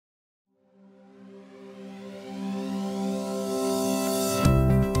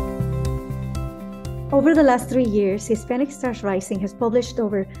Over the last 3 years, Hispanic Stars Rising has published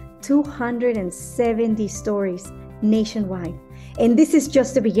over 270 stories nationwide. And this is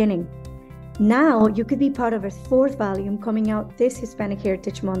just the beginning. Now you could be part of a 4th volume coming out this Hispanic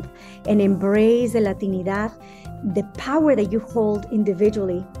Heritage Month and embrace the Latinidad, the power that you hold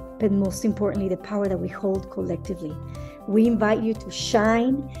individually, but most importantly, the power that we hold collectively. We invite you to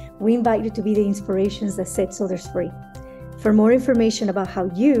shine. We invite you to be the inspirations that sets others free. For more information about how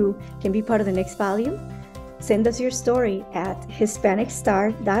you can be part of the next volume, send us your story at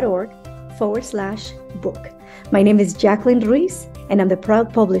hispanicstar.org/book. My name is Jacqueline Ruiz, and I'm the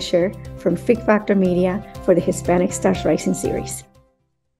proud publisher from Fig Factor Media for the Hispanic Stars Rising series.